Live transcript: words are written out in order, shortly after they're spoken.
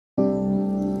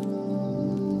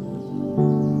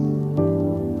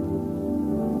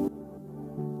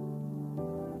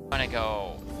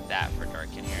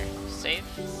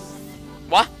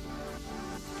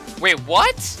Wait,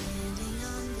 what?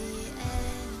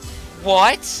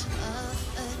 What?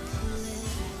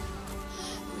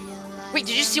 Wait,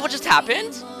 did you see what just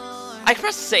happened? I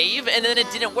pressed save and then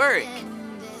it didn't work.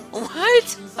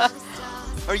 What?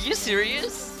 Are you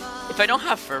serious? If I don't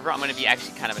have fervor, I'm gonna be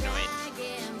actually kind of annoyed.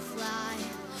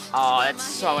 Oh, that's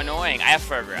so annoying. I have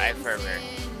fervor,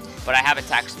 but I have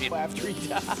attack speed. After he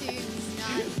died.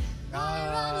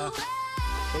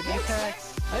 Maybe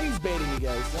attacks. I think he's baiting you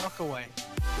guys. Walk away.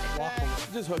 Walk away.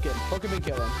 Just hook him. Hook him and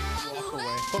kill him. Walk away.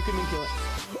 Hook him and kill him.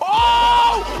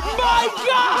 Oh my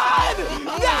God!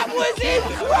 That was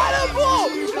incredible!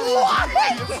 What?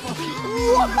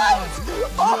 What?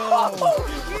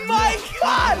 Oh my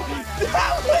God!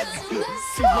 That was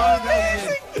so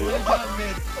amazing! Oh my God!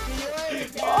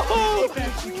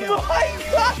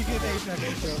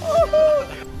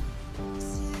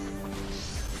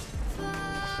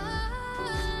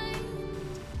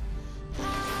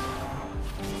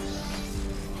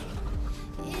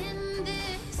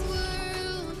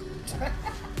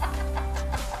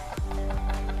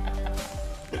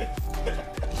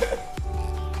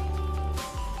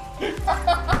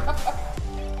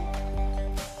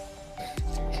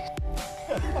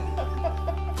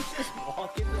 Just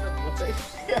walk into the place.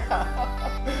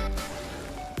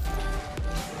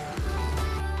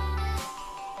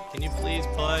 Can you please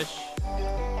push?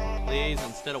 Please,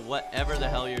 instead of whatever the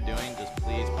hell you're doing, just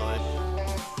please push.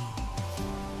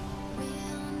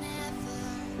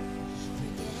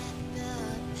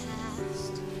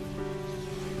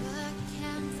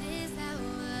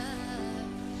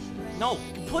 No,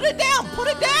 put it down! Put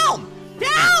it down!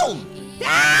 Down!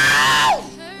 Down!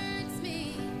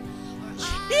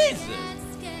 Jesus!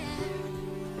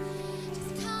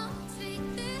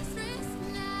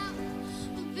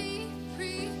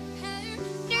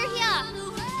 They're here!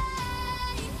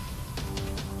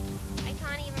 I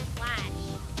can't even flash.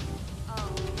 Oh.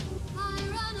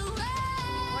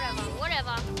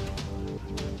 Whatever.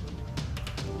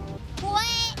 What?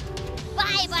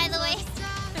 Bye, by the way.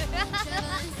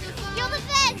 You're the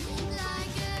best!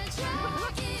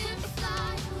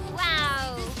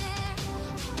 Wow.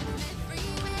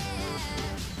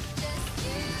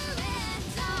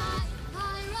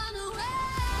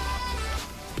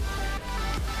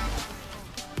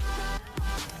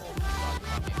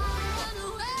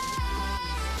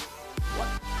 What?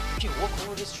 You can walk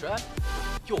over this trap?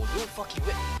 Yo, no fucking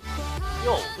way.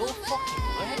 Yo, no fucking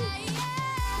way.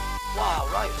 Wow,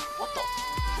 right. What the?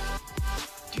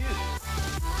 Dude.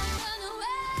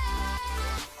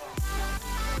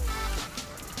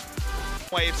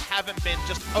 Waves haven't been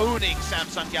just owning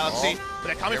Samsung Galaxy, but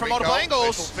they're coming from multiple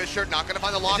angles. Fisher not going to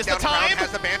find the Is this lockdown. the time? Crown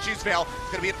has the Banshee's Veil.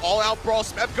 It's going to be an all-out brawl.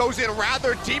 Smeb goes in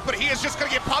rather deep, but he is just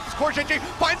going to get popped. Score JJ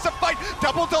finds the fight.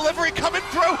 Double delivery coming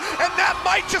through, and that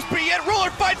might just be it.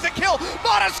 Ruler finds the kill.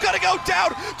 Mana's going to go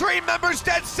down. 3 members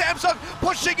dead. Samsung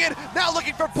pushing in, now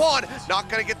looking for Pawn. Not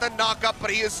going to get the knock up,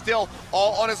 but he is still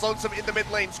all on his lonesome in the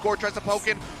mid lane. Score tries to poke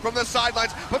in from the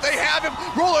sidelines, but they have him.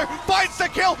 Ruler finds the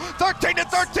kill. 13-13.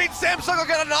 Samsung will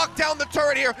get a knock down the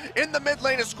turret here in the mid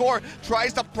lane. A Score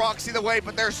tries to proxy the way,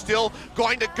 but they're still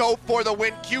going to go for the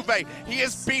win. Cuvee, he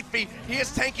is beefy, he is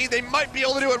tanky. They might be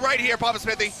able to do it right here, Papa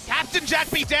Smithy. Captain Jack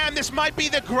be damned, this might be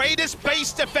the greatest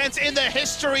base defense in the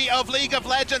history of League of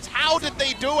Legends. How did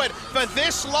they do it for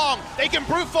this long? They can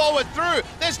brute forward through.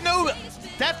 There's no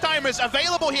death timers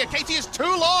available here. KT is too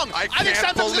long. I think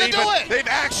Samsung's gonna do it. They've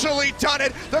actually done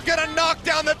it. They're gonna knock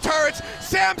down the turrets.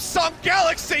 Samsung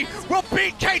Galaxy will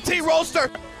beat KT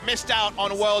Roaster. Missed out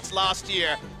on Worlds last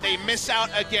year. They miss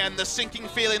out again. The sinking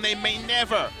feeling they may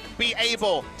never be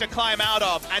able to climb out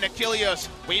of. And Achilles,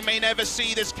 we may never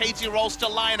see this KT Roaster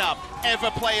lineup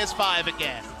ever play as 5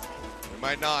 again. We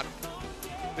might not.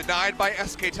 Denied by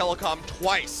SK Telecom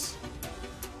twice.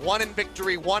 1 in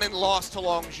victory, 1 in loss to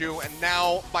Longzhu, and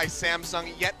now by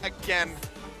Samsung yet again,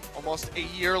 almost a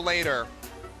year later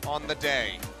on the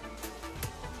day.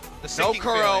 No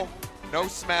Kuro, no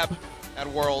Smeb at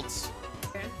Worlds.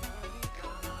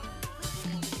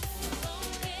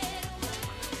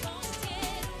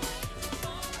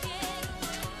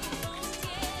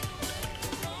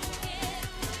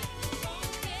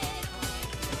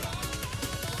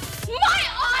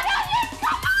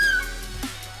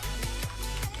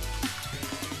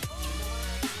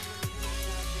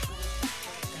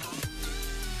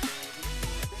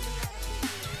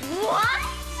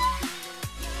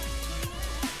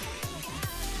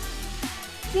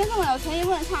今天这么有诚意，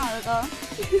不能唱儿歌。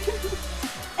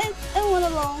我的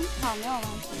龙，好，没有问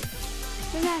题。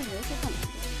现在你的是可能的。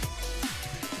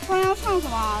不然要唱什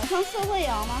么？唱社会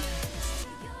摇吗？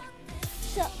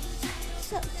社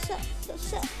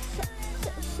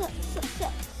射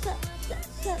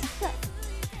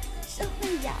会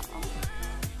咬，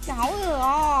这好恶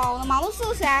哦！我的毛都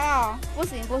竖起来了，不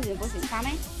行，法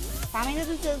妹，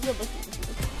这不行。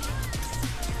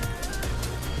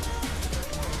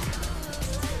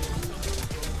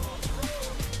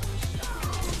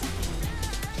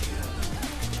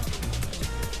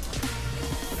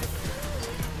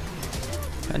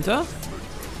Penta?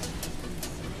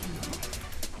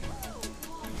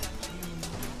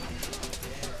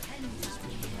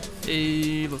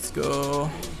 Hey, let's go.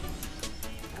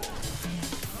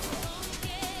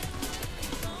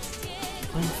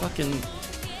 Playing fucking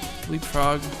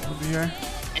leapfrog over here.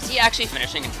 Is he actually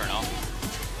finishing Inferno?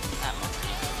 That monkey.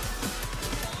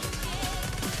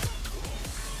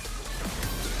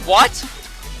 What?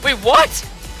 Wait, what?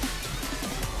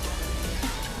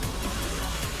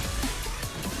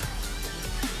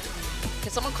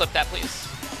 Can someone clip that, please?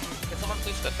 Can someone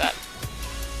please clip that?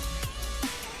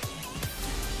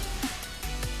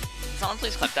 Can someone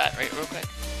please clip that, right, real quick?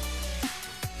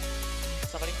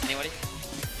 Somebody? Anybody?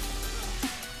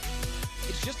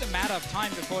 It's just a matter of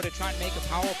time before they try and make a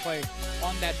power play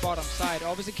on that bottom side.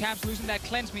 Obviously, Cap's losing that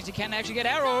cleanse means he can't actually get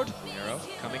arrowed. Arrow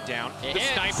coming down. The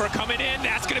sniper coming in.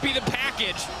 That's going to be the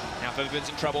package. Now Febiven's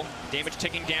in trouble. Damage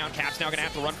ticking down. Cap's now going to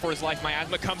have to run for his life.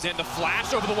 Miasma comes in. The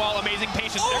flash over the wall. Amazing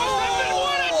patience.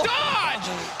 What a dodge!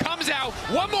 Comes out.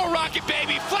 One more rocket,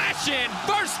 baby. Flash in.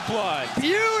 First blood.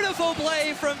 Beautiful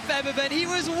play from Febiven. He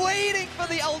was waiting for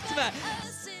the ultimate.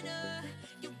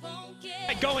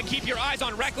 Go and keep your eyes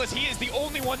on Reckless. He is the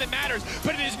only one that matters.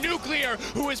 But it is Nuclear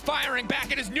who is firing back.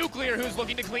 It is Nuclear who's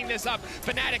looking to clean this up.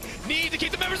 Fnatic need to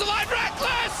keep the members alive.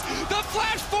 Reckless! The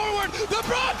flash forward. The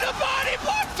broad to body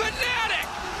block. Fnatic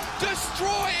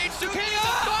destroy H2K in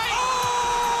the fight.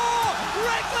 Oh!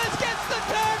 Reckless gets the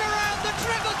turnaround. The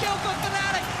triple kill for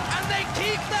Fnatic. And they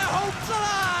keep their hopes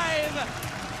alive.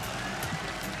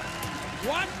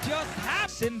 What just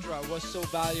happened? Syndra was so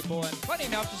valuable, and funny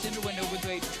enough, the Syndra went over to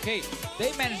H2K.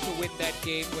 They managed to win that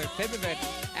game where Febiven,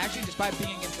 actually despite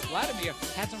being against Vladimir,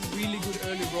 had some really good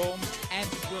early roams and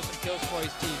secured some kills for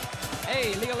his team.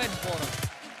 Hey, League of Legends water.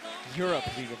 Europe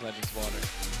League of Legends water.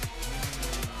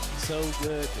 So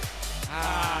good.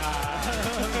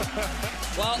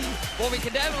 Well, what we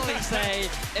can definitely say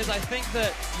is I think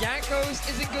that Yankos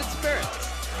is in good spirits.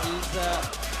 He's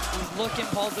looking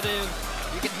positive.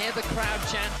 You can hear the crowd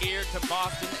chant here to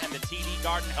Boston and the TD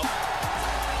Garden.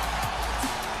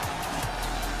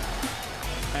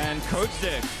 And Coach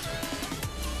Dick.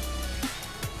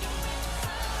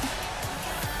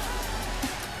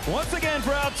 Once again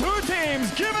for our two teams,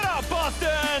 give it up,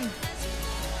 Boston!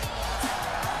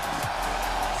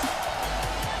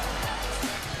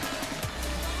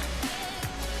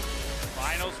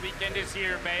 Finals weekend is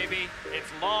here, baby.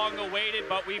 It's long awaited,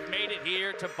 but we've made it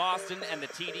here to Boston and the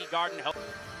TD Garden.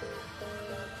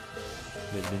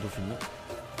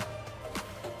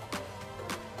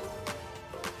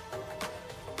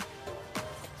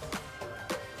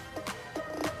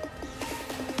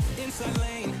 Inside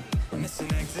lane,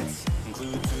 missing exits,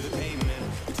 glued to the pavement.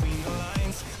 Between the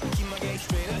lines, keep my gaze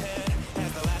straight ahead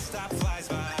as the last stop flies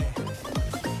by.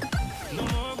 No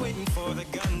more waiting for the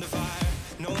gun to fire.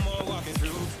 No more walking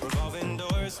through revolving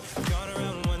doors. I've gone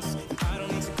around once, I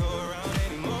don't need to go around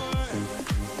anymore.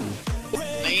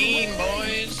 Lean,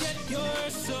 boys. Get your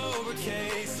sober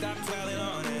case. Stop dwelling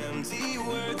on empty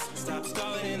words. Stop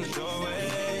stalling in the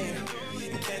doorway.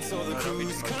 And cancel the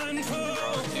cruise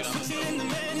control. Switch it in the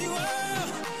manual.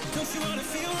 Don't you wanna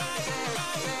feel right?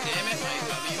 Damn it, my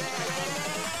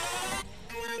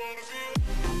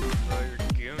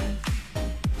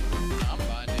I'm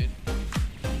fine, dude.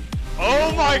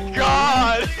 Oh my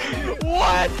god!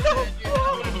 What the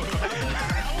fuck?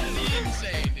 That was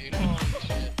insane, dude. Holy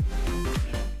shit.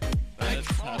 That's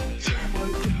tough. Oh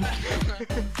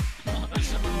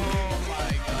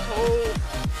my god.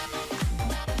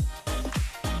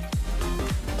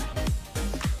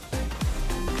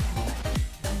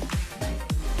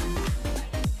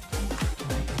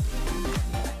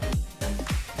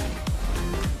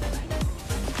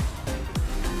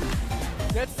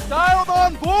 Get styled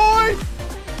on, boy!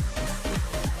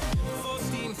 Full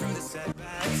steam through the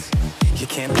setbacks. You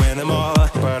can't win them all,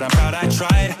 but I'm proud I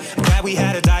tried. I'm glad we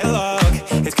had a dialogue.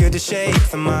 It's good to shake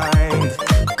the mind.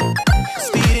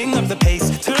 Speeding up the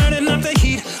pace, turning up the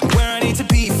heat. Where I need to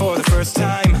be for the first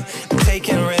time. I'm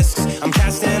taking risks, I'm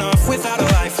casting off without a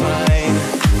lifeline.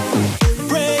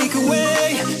 Break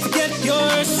away, forget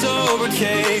your sober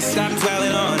case. Stop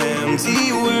dwelling on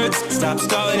empty words. Stop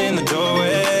stalling in the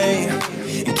doorway.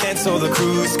 And cancel the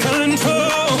cruise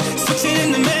control.